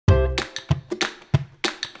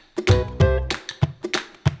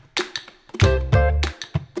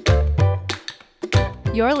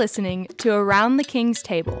You're listening to Around the King's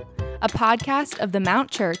Table, a podcast of the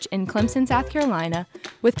Mount Church in Clemson, South Carolina,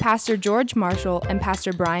 with Pastor George Marshall and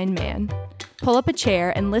Pastor Brian Mann. Pull up a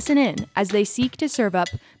chair and listen in as they seek to serve up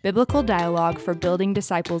biblical dialogue for building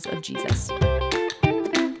disciples of Jesus.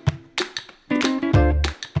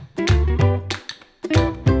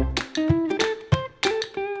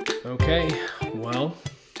 Okay, well,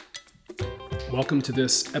 welcome to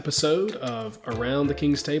this episode of Around the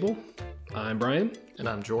King's Table. I'm Brian. And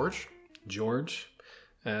I'm George. George,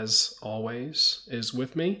 as always, is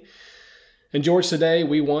with me. And George, today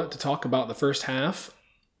we want to talk about the first half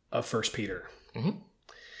of 1 Peter. Mm-hmm.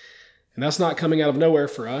 And that's not coming out of nowhere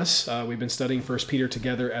for us. We've been studying 1 Peter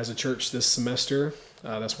together as a church this semester.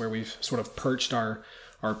 That's where we've sort of perched our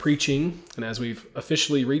preaching. And as we've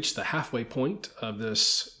officially reached the halfway point of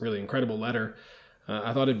this really incredible letter,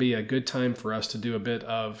 I thought it'd be a good time for us to do a bit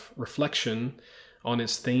of reflection on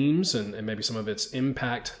its themes and maybe some of its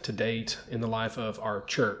impact to date in the life of our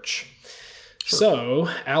church. Sure. So,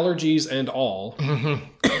 allergies and all,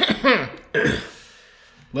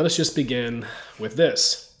 let us just begin with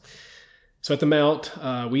this. So at the Mount,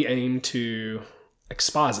 we aim to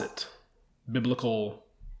exposit biblical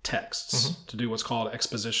texts, to do what's called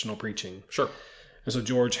expositional preaching. Sure. And so,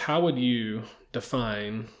 George, how would you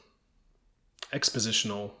define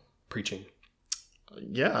expositional preaching?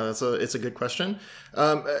 Yeah, it's a good question.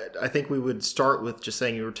 I think we would start with just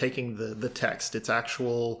saying you're taking the text, its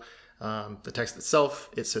actual, the text itself,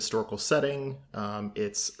 its historical setting,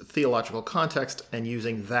 its theological context, and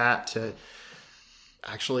using that to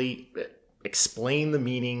actually explain the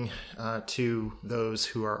meaning to those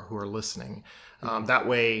who are listening. That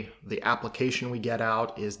way, the application we get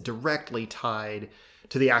out is directly tied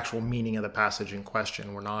to the actual meaning of the passage in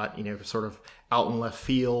question. We're not, sort of out in left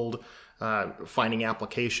field, finding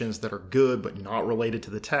applications that are good but not related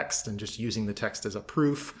to the text and just using the text as a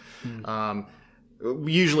proof.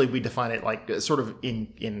 Usually we define it like sort of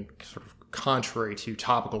in sort of contrary to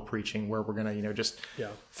topical preaching, where we're going to just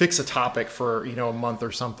fix a topic for a month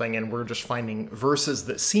or something, and we're just finding verses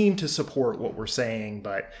that seem to support what we're saying,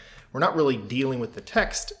 but we're not really dealing with the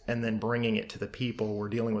text and then bringing it to the people. We're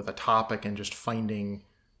dealing with a topic and just finding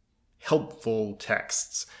helpful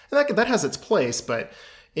texts, and that has its place, but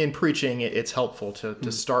in preaching, it's helpful to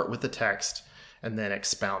start with the text and then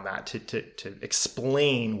expound that to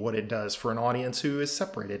explain what it does for an audience who is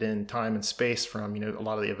separated in time and space from a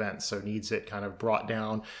lot of the events, so needs it kind of brought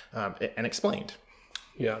down and explained.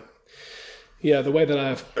 Yeah, the way that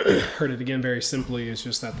I've heard it again very simply is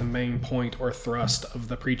just that the main point or thrust of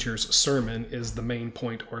the preacher's sermon is the main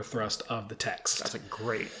point or thrust of the text. That's a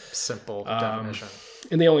great, simple definition.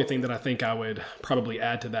 And the only thing that I think I would probably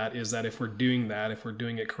add to that is that if we're doing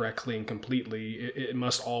it correctly and completely, it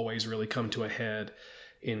must always really come to a head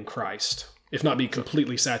in Christ. If not be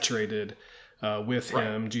completely saturated with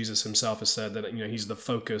Him. Jesus Himself has said that He's the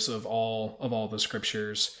focus of all the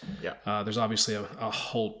Scriptures. There's obviously a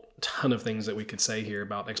whole ton of things that we could say here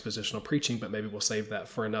about expositional preaching, but maybe we'll save that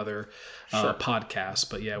for another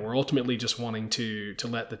podcast. But yeah, we're ultimately just wanting to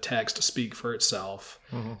let the text speak for itself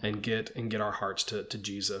and get our hearts to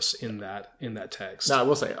Jesus in that text. Now, I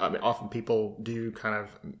will say, often people do kind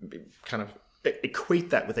of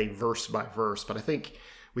equate that with a verse by verse, but I think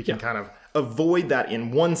we can kind of avoid that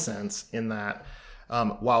in one sense, in that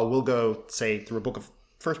while we'll go, say, through a book of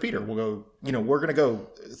 1 Peter, we'll go, we're going to go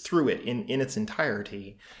through it in its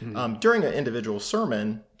entirety. During an individual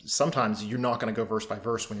sermon, sometimes you're not going to go verse by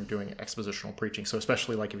verse when you're doing expositional preaching. So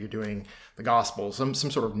especially like if you're doing the gospel, some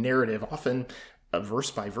sort of narrative, often a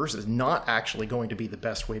verse by verse is not actually going to be the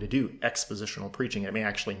best way to do expositional preaching. It may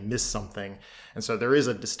actually miss something. And so there is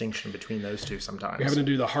a distinction between those two sometimes. You're having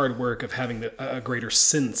to do the hard work of having a greater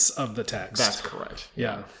sense of the text. That's correct.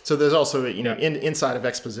 Yeah. So there's also, inside of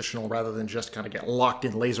expositional, rather than just kind of get locked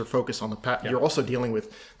in laser focus on the you're also dealing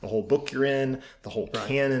with the whole book you're in, the whole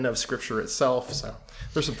canon of Scripture itself. So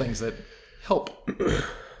there's some things that help.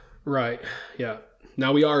 Right. Yeah.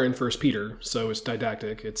 Now we are in 1 Peter, so it's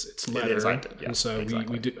didactic. It's letter, and so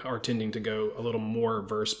exactly. we are tending to go a little more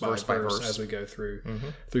verse by verse as we go through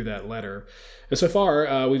that letter. And so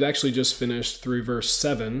far, we've actually just finished through verse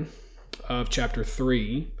 7 of chapter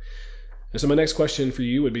 3. And so my next question for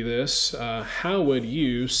you would be this: how would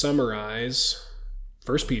you summarize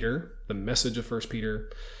 1 Peter, the message of 1 Peter,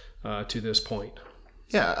 to this point?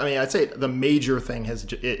 Yeah, I'd say the major thing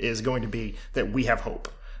is going to be that we have hope.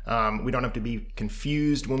 We don't have to be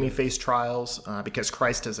confused when we face trials because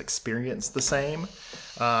Christ has experienced the same.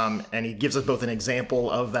 And He gives us both an example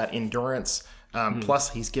of that endurance. Plus,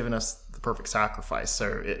 He's given us perfect sacrifice.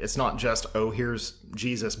 So it's not just, oh, here's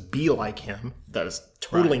Jesus, be like him. That is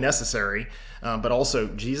totally necessary. But also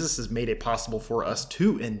Jesus has made it possible for us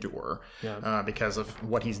to endure because of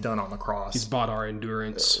what he's done on the cross. He's bought our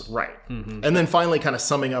endurance. Right. And then finally, kind of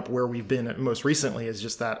summing up where we've been most recently is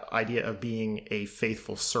just that idea of being a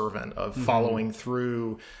faithful servant, of following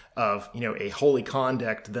through, of, a holy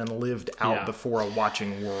conduct then lived out before a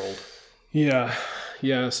watching world. Yeah.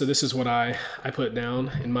 So this is what I put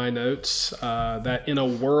down in my notes, that in a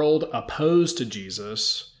world opposed to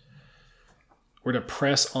Jesus, we're to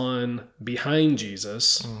press on behind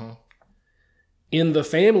Jesus, in the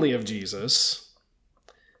family of Jesus,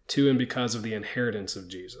 to and because of the inheritance of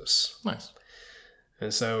Jesus. Nice.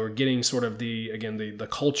 And so we're getting sort of the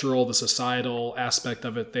cultural, the societal aspect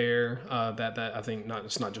of it there, that I think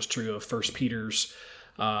it's not just true of 1 Peter's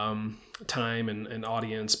time and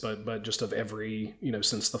audience, but just of every,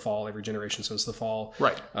 since the fall, every generation since the fall,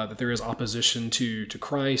 right? That there is opposition to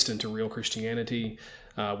Christ and to real Christianity.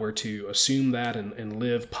 We're to assume that and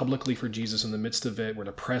live publicly for Jesus in the midst of it. We're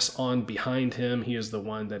to press on behind him. He is the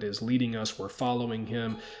one that is leading us. We're following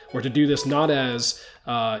him. We're to do this not as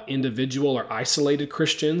individual or isolated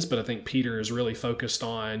Christians, but I think Peter is really focused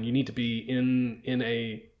on, you need to be in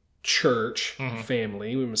a church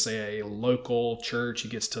family. We must say a local church. He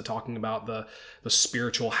gets to talking about the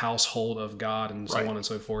spiritual household of God and so on and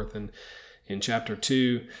so forth in chapter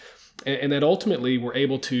 2. And that ultimately we're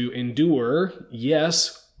able to endure,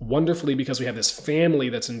 yes, wonderfully because we have this family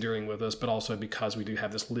that's enduring with us, but also because we do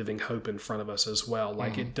have this living hope in front of us as well.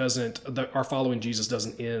 Like our following Jesus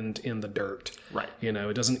doesn't end in the dirt. Right.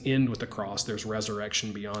 It doesn't end with the cross. There's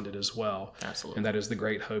resurrection beyond it as well. Absolutely. And that is the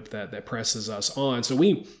great hope that presses us on. So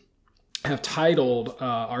we have titled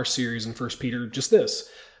our series in 1 Peter just this: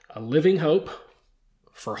 a living hope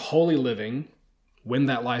for holy living when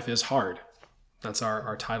that life is hard. That's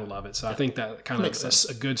our title of it. So I think that kind of is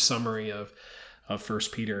a good summary of 1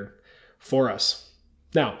 Peter for us.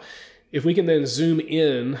 Now, if we can then zoom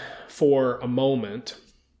in for a moment,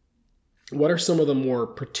 what are some of the more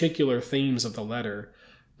particular themes of the letter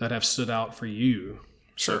that have stood out for you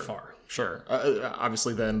so far? Sure.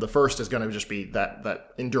 Obviously, then the first is going to just be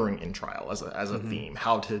that enduring in trial as a theme.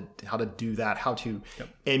 How to do that. How to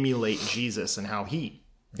emulate Jesus and how he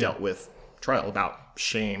dealt with trial, about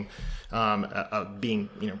shame, being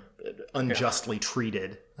unjustly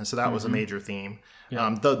treated, and so that was a major theme.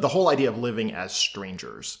 The whole idea of living as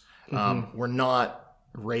strangers. We're not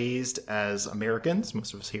raised as Americans.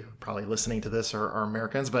 Most of us here probably listening to this are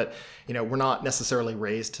Americans, but we're not necessarily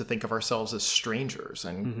raised to think of ourselves as strangers.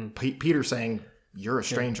 And Peter's saying, you're a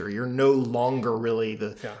stranger. You're no longer really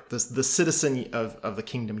the citizen of the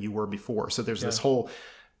kingdom you were before. So there's this whole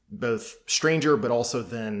both stranger, but also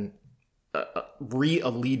then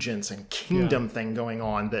re-allegiance and kingdom thing going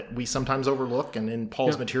on that we sometimes overlook. And in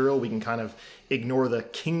Paul's material, we can kind of ignore the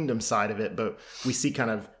kingdom side of it, but we see kind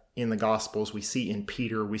of in the Gospels, we see in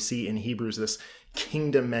Peter, we see in Hebrews, this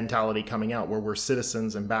kingdom mentality coming out where we're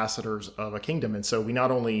citizens, ambassadors of a kingdom. And so we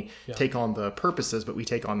not only take on the purposes, but we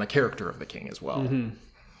take on the character of the king as well.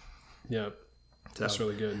 Yeah. That's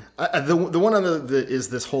really good. The one other is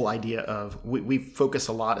this whole idea of we focus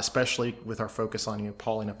a lot, especially with our focus on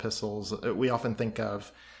Pauline epistles. We often think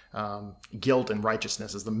of guilt and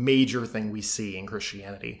righteousness as the major thing we see in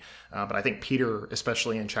Christianity. But I think Peter,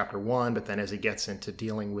 especially in chapter 1, but then as he gets into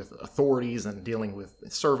dealing with authorities and dealing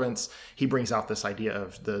with servants, he brings out this idea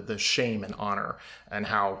of the shame and honor, and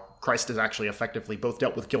how Christ has actually effectively both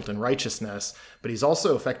dealt with guilt and righteousness, but he's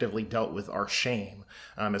also effectively dealt with our shame.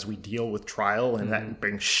 As we deal with trial and that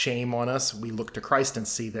brings shame on us, we look to Christ and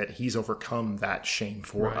see that he's overcome that shame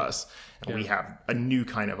for us. And we have a new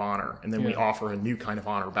kind of honor, and then we offer a new kind of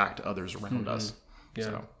honor back to others around us. Yeah,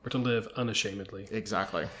 so, we're to live unashamedly.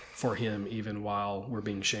 Exactly. For him, even while we're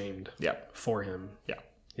being shamed. Yeah. For him. Yeah.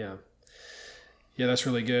 Yeah, that's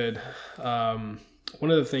really good. One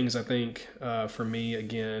of the things I think for me,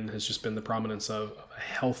 again, has just been the prominence of a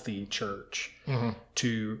healthy church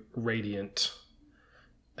to radiant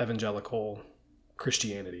evangelical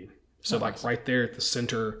Christianity. So like right there at the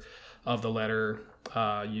center of the letter,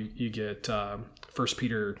 you get 1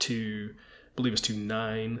 Peter 2, I believe it's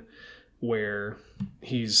 2:9, where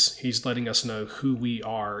he's letting us know who we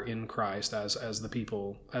are in Christ as the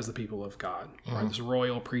people of God, right? This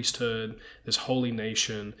royal priesthood, this holy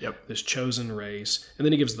nation, this chosen race, and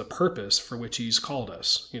then he gives the purpose for which he's called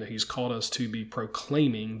us. He's called us to be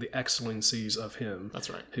proclaiming the excellencies of him.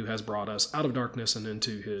 That's right. Who has brought us out of darkness and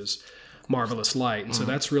into his marvelous light. And so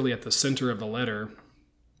that's really at the center of the letter.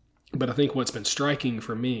 But I think what's been striking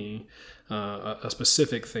for me, a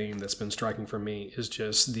specific theme that's been striking for me, is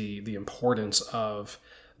just the importance of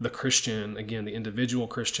the Christian, again, the individual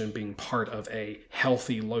Christian being part of a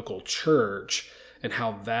healthy local church, and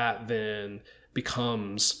how that then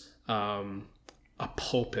becomes a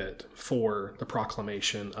pulpit for the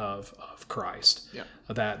proclamation of Christ. Yeah.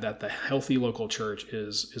 That the healthy local church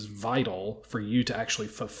is vital for you to actually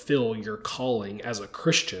fulfill your calling as a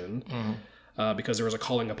Christian, because there is a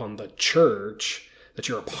calling upon the church that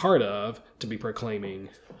you're a part of to be proclaiming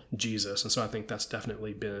Jesus. And so I think that's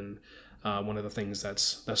definitely been one of the things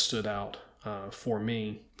that's stood out for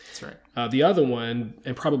me. That's right. The other one,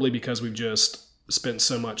 and probably because we've just spent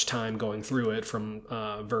so much time going through it from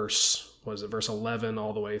verse 11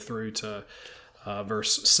 all the way through to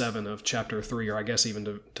verse 7 of chapter 3, or I guess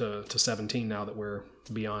even to 17 now that we're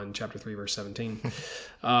beyond chapter 3, verse 17,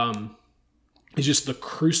 is just the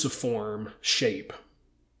cruciform shape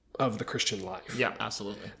of the Christian life. Yeah,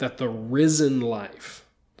 absolutely. That the risen life,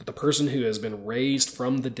 that the person who has been raised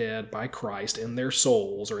from the dead by Christ in their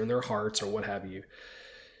souls or in their hearts or what have you,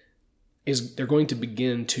 they're going to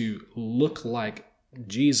begin to look like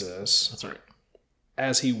Jesus. That's right.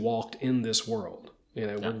 As he walked in this world.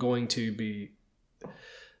 We're going to be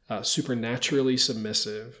supernaturally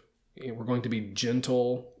submissive. We're going to be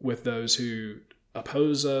gentle with those who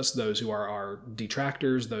oppose us, those who are our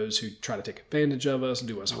detractors, those who try to take advantage of us,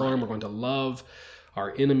 do us harm. We're going to love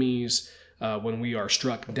our enemies. When we are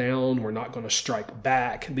struck down, we're not going to strike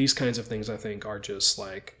back. These kinds of things, I think, are just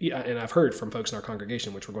like, and I've heard from folks in our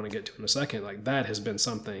congregation, which we're going to get to in a second, like that has been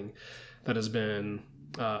something that has been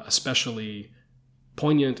especially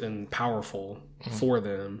poignant and powerful for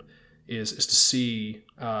them, is to see,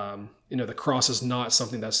 the cross is not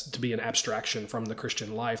something that's to be an abstraction from the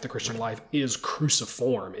Christian life. The Christian life is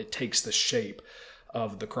cruciform. It takes the shape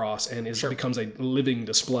of the cross and becomes a living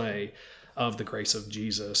display of the grace of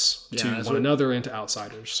Jesus to one another and to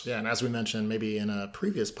outsiders. Yeah, and as we mentioned, maybe in a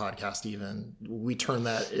previous podcast even, we turn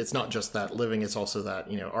that, it's not just that living, it's also that,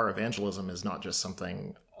 our evangelism is not just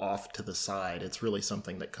something off to the side. It's really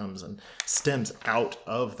something that comes and stems out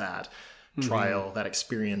of that trial, that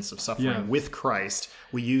experience of suffering with Christ.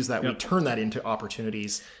 We use that, we turn that into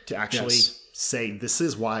opportunities to actually say, this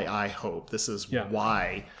is why I hope. This is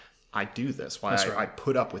why I do this, why I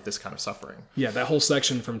put up with this kind of suffering. Yeah, that whole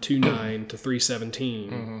section from 2:9 to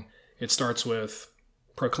 3:17, it starts with,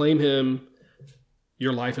 proclaim him.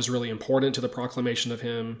 Your life is really important to the proclamation of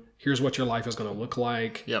him. Here's what your life is going to look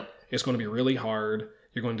like. Yep. It's going to be really hard.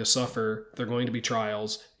 You're going to suffer. There are going to be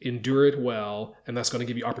trials. Endure it well. And that's going to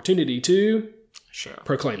give you opportunity to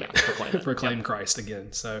proclaim it. Proclaim Christ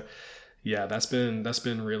again. So that's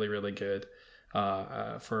been really, really good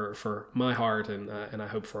for my heart and I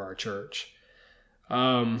hope for our church.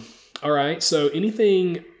 All right. So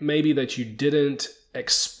anything maybe that you didn't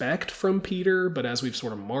expect from Peter, but as we've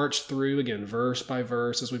sort of marched through, again, verse by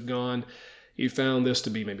verse, as we've gone, you found this to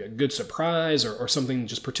be maybe a good surprise or something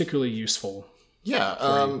just particularly useful? Yeah,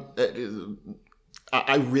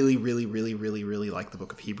 I really, really, really, really, really like the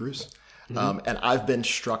book of Hebrews. And I've been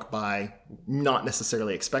struck by, not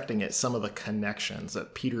necessarily expecting it, some of the connections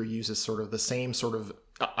that Peter uses, sort of the same sort of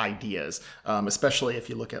ideas, especially if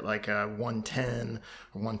you look at like 1:10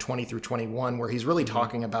 or 1:20 through 21, where he's really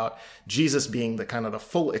talking about Jesus being the kind of the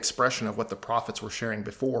full expression of what the prophets were sharing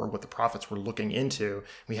before, what the prophets were looking into.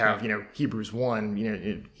 We have, Hebrews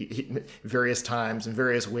 1, various times in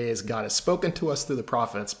various ways God has spoken to us through the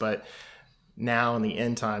prophets, but now in the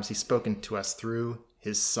end times he's spoken to us through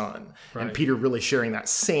his son. Right. And Peter really sharing that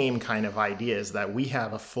same kind of ideas, that we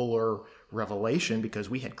have a fuller revelation because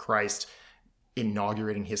we had Christ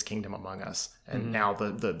inaugurating his kingdom among us. And now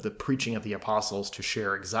the preaching of the apostles to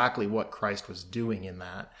share exactly what Christ was doing in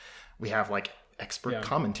that. We have like expert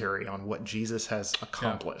commentary on what Jesus has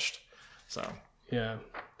accomplished. So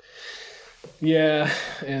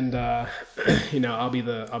and I'll be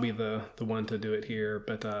the one to do it here,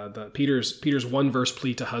 but the Peter's one verse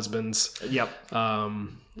plea to husbands, it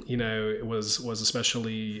was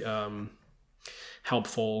especially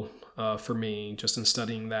helpful for me just in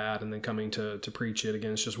studying that and then coming to preach it.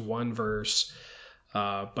 Again, it's just one verse,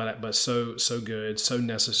 but so good, so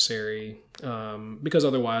necessary, because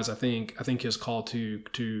otherwise I think his call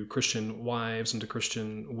to Christian wives and to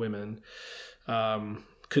Christian women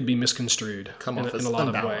could be misconstrued in a lot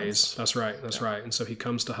of ways. That's right. And so he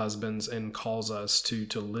comes to husbands and calls us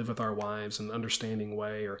to live with our wives in an understanding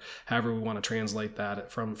way, or however we want to translate that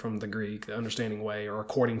from the Greek, the understanding way, or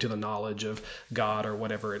according to the knowledge of God, or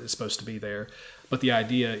whatever it is supposed to be there. But the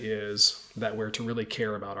idea is that we're to really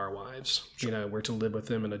care about our wives. Sure. We're to live with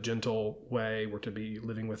them in a gentle way. We're to be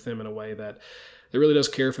living with them in a way that really does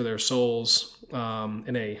care for their souls,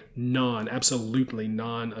 in a absolutely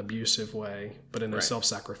non-abusive way, but in a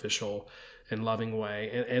self-sacrificial and loving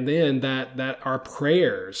way. And then that our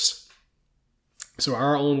prayers, so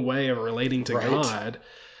our own way of relating to God,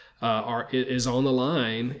 is on the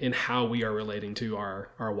line in how we are relating to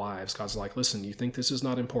our wives. God's like, listen, you think this is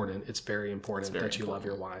not important? It's very important that you love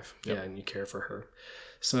your wife, and you care for her.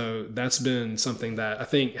 So that's been something that I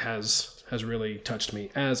think has really touched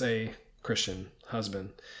me as a Christian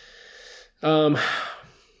husband. Along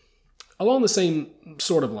the same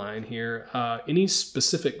sort of line here, any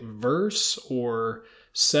specific verse or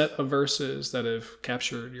set of verses that have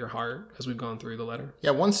captured your heart as we've gone through the letter?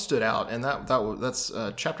 Yeah, one stood out, and that's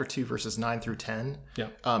chapter 2, verses 9 through 10. Yeah.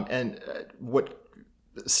 What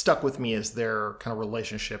stuck with me is their kind of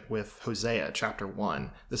relationship with Hosea, chapter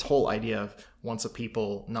 1. This whole idea of once a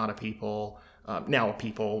people, not a people, now a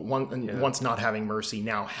people, once not having mercy,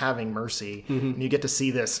 now having mercy. Mm-hmm. And you get to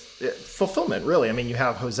see this fulfillment, really. I mean, you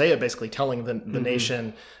have Hosea basically telling the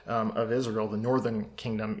nation of Israel, the northern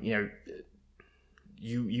kingdom,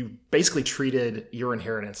 you basically treated your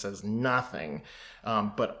inheritance as nothing,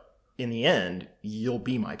 but in the end, you'll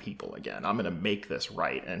be my people again. I'm going to make this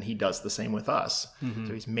right. And he does the same with us. Mm-hmm.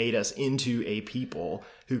 So he's made us into a people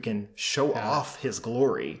who can show off his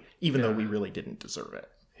glory, even though we really didn't deserve it.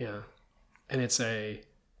 Yeah. And it's a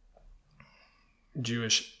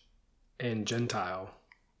Jewish and Gentile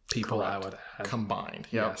people, correct, I would add. Combined.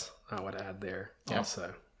 Yep. Yes, I would add there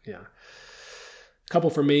also. Yeah. Couple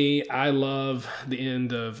for me, I love the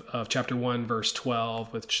end of chapter 1, verse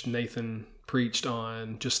 12, which Nathan preached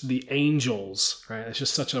on, just the angels, right? It's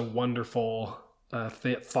just such a wonderful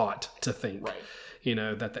thought to think,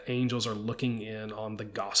 right, that the angels are looking in on the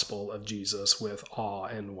gospel of Jesus with awe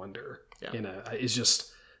and wonder. Yeah. It's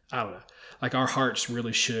just, I don't know, like our hearts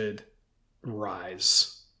really should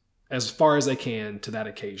rise as far as they can to that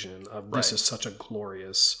occasion of this is such a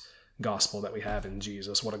glorious gospel that we have in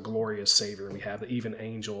Jesus. What a glorious Savior we have, that even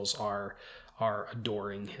angels are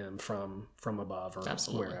adoring him from above or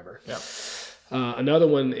wherever. Yeah. Another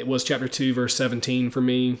one, it was chapter 2, verse 17 for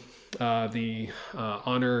me. The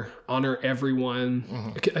honor everyone.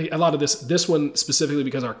 Mm-hmm. A lot of this one specifically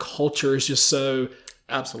because our culture is just so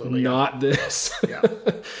not this. Yeah.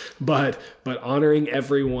 but honoring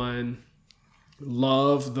everyone,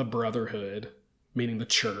 love the brotherhood, meaning the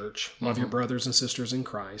church, love your brothers and sisters in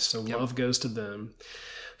Christ. So love goes to them.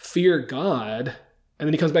 Fear God. And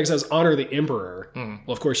then he comes back and says, honor the emperor. Mm.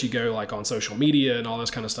 Well, of course, you go like on social media and all this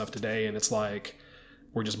kind of stuff today, and it's like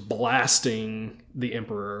we're just blasting the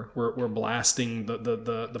emperor. We're blasting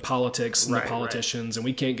the politics and the politicians, and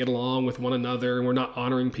we can't get along with one another, and we're not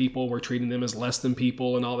honoring people. We're treating them as less than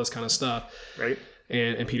people and all this kind of stuff. Right.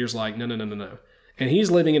 And Peter's like, no. And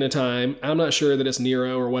he's living in a time, I'm not sure that it's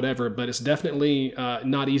Nero or whatever, but it's definitely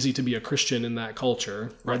not easy to be a Christian in that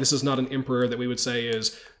culture, right? This is not an emperor that we would say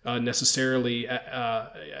is necessarily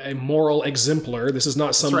a moral exemplar. This is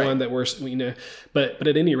not someone that we're, but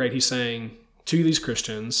at any rate, he's saying to these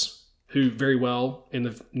Christians who very well in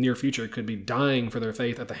the near future could be dying for their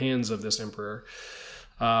faith at the hands of this emperor,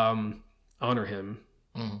 honor him,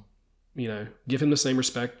 give him the same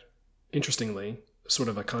respect, interestingly, sort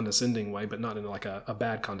of a condescending way, but not in like a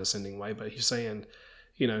bad condescending way. But he's saying,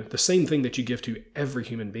 the same thing that you give to every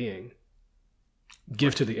human being,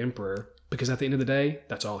 give to the emperor, because at the end of the day,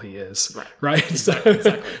 that's all he is. Right?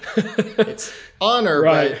 Exactly. It's honor.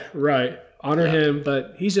 Right. Honor him,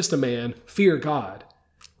 but he's just a man. Fear God.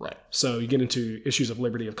 Right. So you get into issues of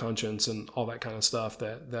liberty of conscience and all that kind of stuff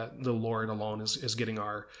that the Lord alone is getting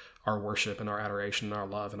our worship and our adoration and our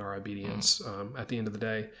love and our obedience at the end of the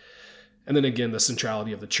day. And then again, the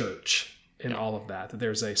centrality of the church and all of that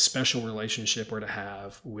there's a special relationship we're to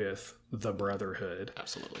have with the brotherhood.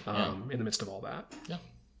 Absolutely. In the midst of all that. Yeah.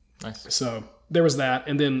 Nice. So there was that.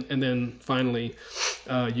 And then finally,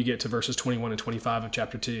 you get to verses 21 and 25 of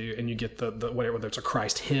chapter 2, and you get the whether it's a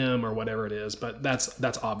Christ hymn or whatever it is, but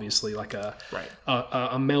that's obviously like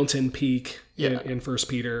a mountain peak in 1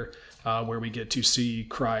 Peter, where we get to see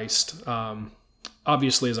Christ,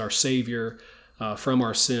 obviously as our Savior, from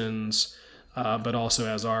our sins, but also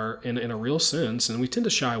as in a real sense, and we tend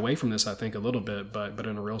to shy away from this, I think, a little bit, but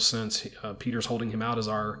in a real sense, Peter's holding him out as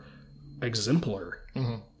our exemplar.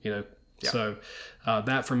 Mm-hmm. So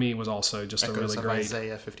that for me was also just a really great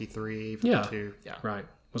Isaiah 53, 52. Yeah, right.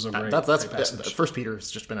 Was a great passage. 1 Peter has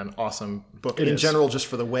just been an awesome book in general, just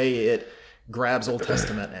for the way it grabs Old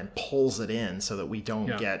Testament and pulls it in, so that we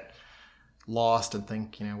don't get lost and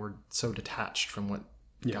think we're so detached from what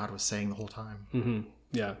God was saying the whole time. Mm-hmm.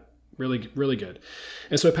 Yeah, really, really good.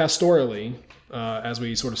 And so pastorally, as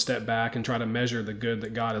we sort of step back and try to measure the good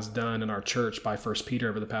that God has done in our church by 1 Peter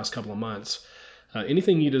over the past couple of months,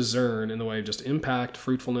 Anything you discern in the way of just impact,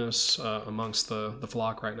 fruitfulness amongst the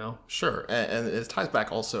flock right now? Sure, and it ties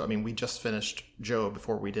back also. I mean, we just finished Job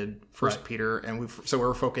before we did First Peter, and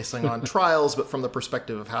we're focusing on trials, but from the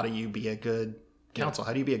perspective of how do you be a good counsel?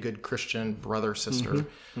 How do you be a good Christian brother, sister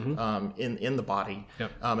in the body?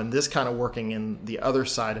 Yep. And this kind of working in the other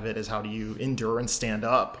side of it is how do you endure and stand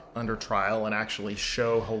up under trial and actually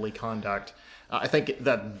show holy conduct? I think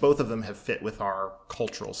that both of them have fit with our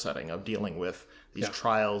cultural setting of dealing with these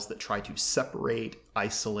trials that try to separate,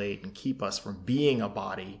 isolate, and keep us from being a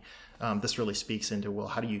body. This really speaks into, well,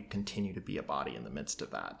 how do you continue to be a body in the midst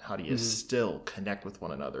of that? How do you still connect with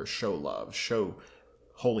one another, show love, show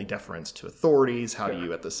holy deference to authorities? How do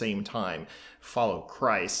you at the same time follow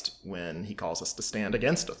Christ when he calls us to stand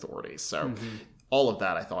against authorities? So all of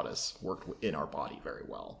that I thought has worked in our body very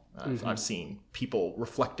well. I've seen people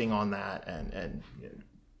reflecting on that and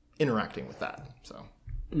interacting with that. So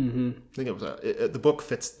I think it was the book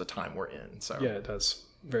fits the time we're in. So yeah, it does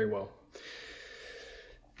very well.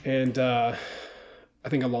 And I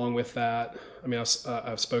think along with that, I mean,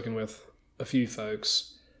 I've spoken with a few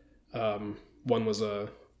folks. One was a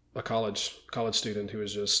college student who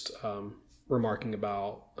was just remarking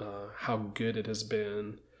about how good it has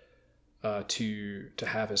been to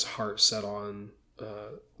have his heart set on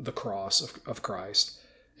the cross of Christ,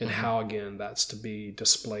 and how again that's to be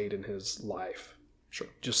displayed in his life. Sure.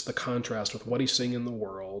 Just the contrast with what he's seeing in the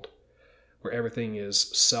world, where everything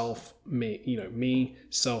is me,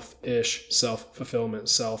 selfish, self-fulfillment,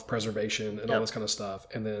 self-preservation, and all this kind of stuff.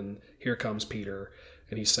 And then here comes Peter,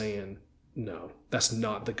 and he's saying, no, that's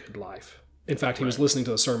not the good life. In fact, he was listening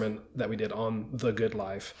to the sermon that we did on the good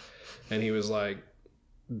life, and he was like,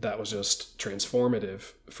 that was just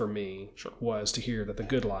transformative for me, was to hear that the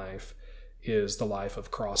good life is the life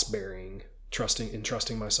of cross-bearing,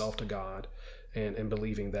 entrusting myself to God, and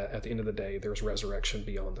believing that at the end of the day, there's resurrection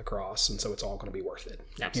beyond the cross, and so it's all going to be worth it.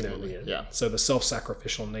 Absolutely, So the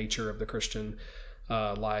self-sacrificial nature of the Christian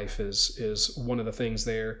life is one of the things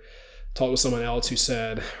there. Talked with someone else who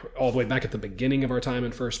said, all the way back at the beginning of our time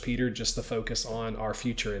in First Peter, just the focus on our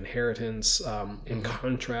future inheritance in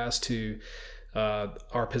contrast to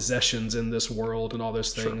our possessions in this world and all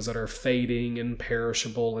those things that are fading and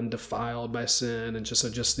perishable and defiled by sin, and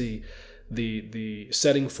just the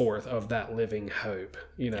setting forth of that living hope.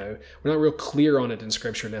 We're not real clear on it in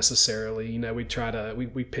Scripture necessarily. We try to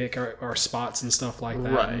we pick our spots and stuff like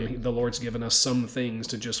that. Right. And the Lord's given us some things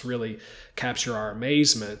to just really capture our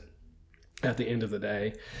amazement at the end of the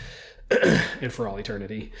day and for all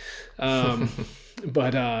eternity.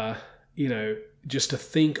 But just to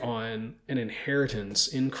think on an inheritance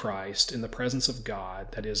in Christ in the presence of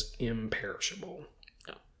God that is imperishable,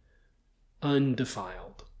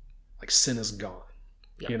 undefiled, like sin is gone,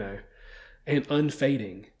 and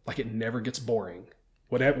unfading, like it never gets boring.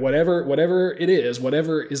 Whatever it is,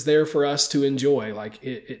 whatever is there for us to enjoy, like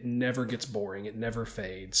it never gets boring. It never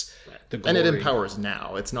fades. Right. And it empowers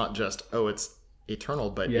now. It's not just, it's eternal,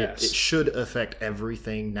 but it should affect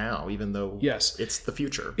everything now, even though it's the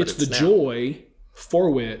future. But it's the joy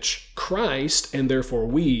for which Christ, and therefore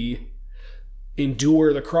we,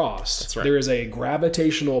 endure the cross. That's right. There is a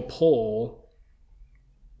gravitational pull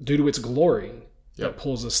due to its glory that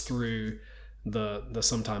pulls us through the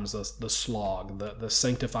sometimes the slog, the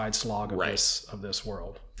sanctified slog of this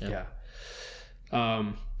world.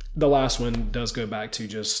 The last one does go back to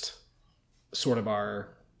just sort of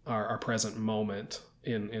our present moment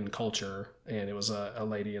in culture, and it was a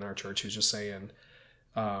lady in our church who's just saying,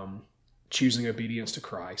 choosing obedience to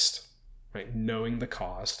Christ, right, knowing the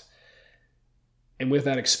cost, and with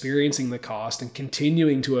that experiencing the cost and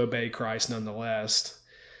continuing to obey Christ nonetheless,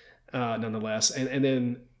 and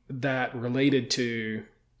then that related to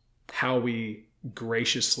how we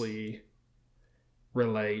graciously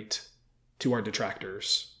relate to our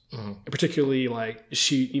detractors. Particularly, like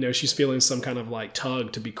she's feeling some kind of like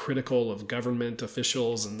tug to be critical of government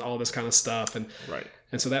officials and all this kind of stuff, and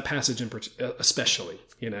so that passage especially,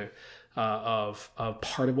 of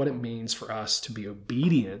part of what it means for us to be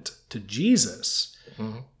obedient to Jesus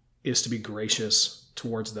is to be gracious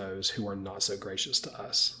towards those who are not so gracious to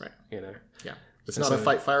us. It's not a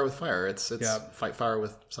fight fire with fire. It's fight fire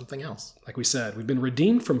with something else. Like we said, we've been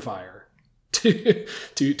redeemed from fire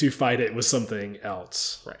to fight it with something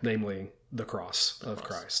else, namely the cross of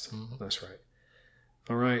Christ. That's right.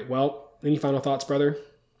 All right. Well, any final thoughts, brother?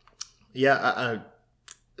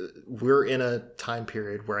 We're in a time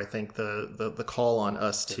period where I think the call on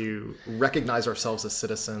us to recognize ourselves as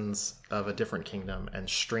citizens of a different kingdom and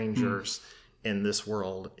strangers in this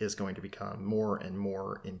world is going to become more and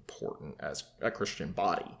more important as a Christian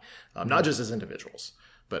body, not just as individuals,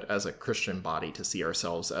 but as a Christian body to see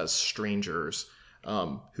ourselves as strangers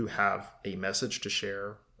who have a message to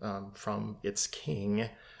share from its king,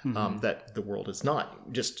 that the world is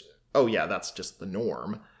not just, oh yeah, that's just the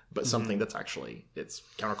norm, but something that's actually, it's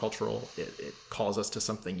countercultural. It calls us to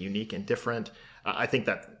something unique and different. I think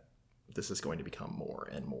that this is going to become more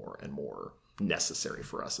and more and more necessary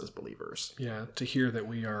for us as believers. Yeah, to hear that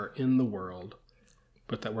we are in the world,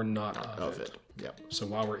 but that we're not of it. Yep. So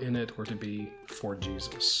while we're in it, we're to be for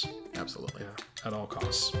Jesus. Absolutely. Yeah, at all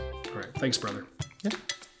costs. All right. Thanks, brother.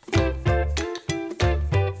 Yeah.